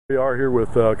We are here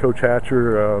with Coach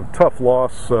Hatcher. Tough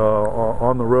loss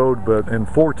on the road, but in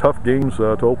 4 tough games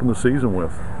to open the season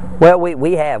with. Well,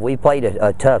 we played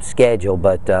a tough schedule,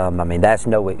 but I mean, that's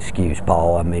no excuse,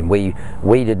 Paul. I mean,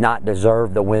 we did not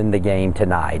deserve to win the game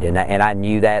tonight, and I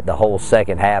knew that. The whole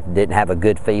second half, didn't have a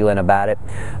good feeling about it.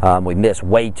 We missed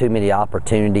way too many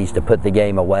opportunities to put the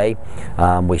game away.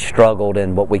 We struggled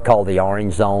in what we call the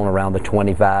orange zone around the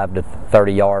 25 to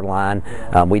 30-yard line.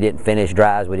 We didn't finish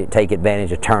drives. We didn't take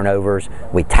advantage of turnovers.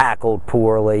 We tackled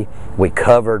poorly. We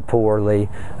covered poorly.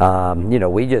 You know,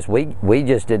 we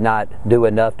just did not do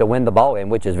enough to win the ball game,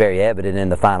 which is very evident in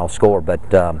the final score.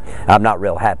 But I'm not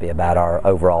real happy about our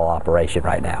overall operation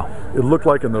right now. It looked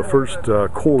like in the first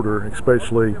quarter,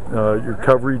 especially your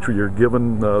coverage, where you're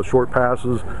given short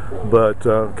passes, but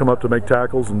come up to make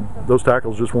tackles, and those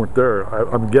tackles just weren't there.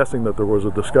 I'm guessing that there was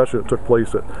a discussion that took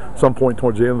place at some point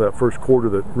towards the end of that first quarter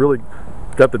that really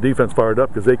got the defense fired up,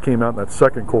 because they came out in that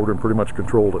second quarter and pretty much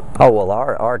controlled it. Oh well,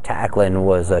 our tackling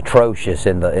was atrocious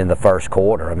in the first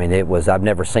quarter. I mean, it was, I've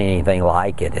never seen anything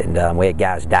like it, and we had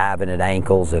guys diving at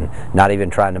ankles and not even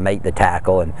trying to make the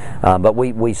tackle. And but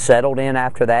we settled in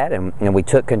after that, and we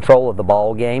took control of the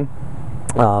ball game.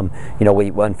 You know, we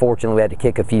unfortunately we had to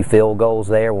kick a few field goals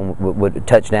there when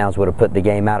touchdowns would have put the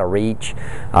game out of reach,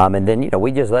 and then, you know,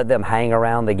 we just let them hang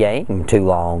around the game too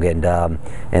long,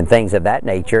 and things of that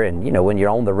nature. And you know, when you're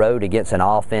on the road against an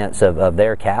offense of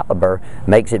their caliber,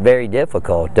 makes it very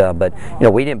difficult. But you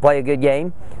know, we didn't play a good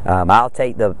game. I'll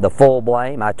take the full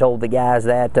blame. I told the guys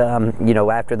that you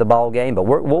know, after the ball game, but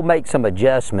we'll make some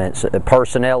adjustments,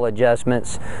 personnel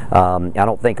adjustments. I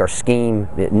don't think our scheme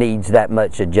needs that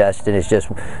much adjusting. It's just,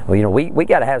 you know, we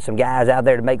got to have some guys out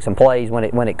there to make some plays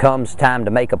when it comes time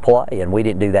to make a play, and we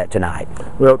didn't do that tonight.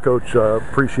 Well, Coach,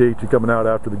 appreciate you coming out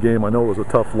after the game. I know it was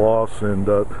a tough loss, and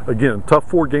again, tough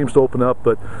 4 games to open up,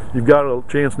 but you've got a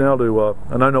chance now to,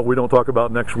 and I know we don't talk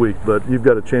about next week, but you've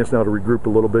got a chance now to regroup a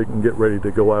little bit and get ready to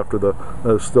go after the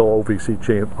still OVC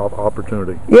chance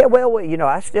opportunity. Yeah, well, you know,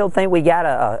 I still think we got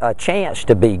a chance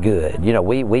to be good. You know,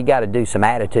 we got to do some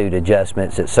attitude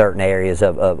adjustments at certain areas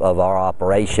of our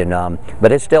operation.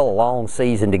 But it's still a long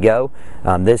season to go.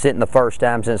 This isn't the first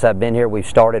time since I've been here we've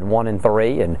started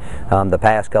 1-3, and the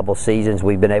past couple seasons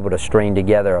we've been able to string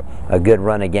together a good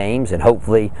run of games, and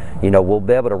hopefully, you know, we'll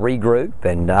be able to regroup,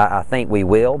 and I think we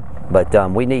will.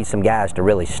 But we need some guys to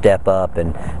really step up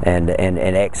and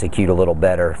execute a little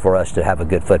better for us to have a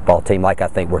good football team like I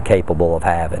think we're capable of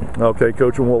having. Okay,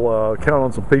 Coach, and we'll count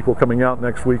on some people coming out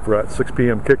next week for that 6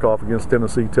 p.m. kickoff against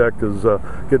Tennessee Tech, because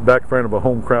getting back in front of a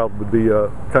home crowd would be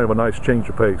kind of a nice change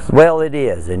of pace. Well, it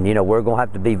is, and you know, we're going to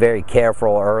have to be very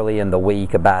careful early in the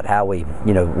week about how we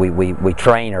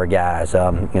train our guys.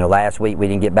 You know, last week we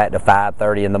didn't get back to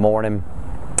 5:30 in the morning.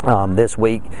 This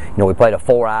week, you know, we played a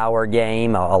 4-hour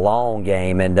game, a long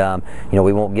game, and you know,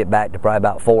 we won't get back to probably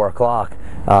about 4 o'clock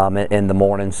in the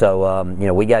morning. So you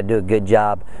know, we got to do a good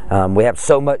job. We have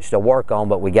so much to work on,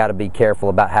 but we got to be careful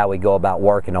about how we go about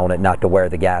working on it, not to wear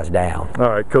the guys down. All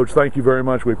right, Coach, thank you very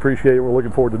much. We appreciate it. We're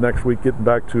looking forward to next week getting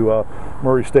back to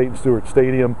Murray State and Stewart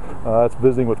Stadium. That's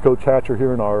visiting with Coach Hatcher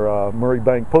here in our Murray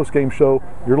Bank postgame show.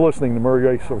 You're listening to Murray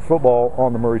Racer Football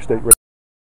on the Murray State Radio.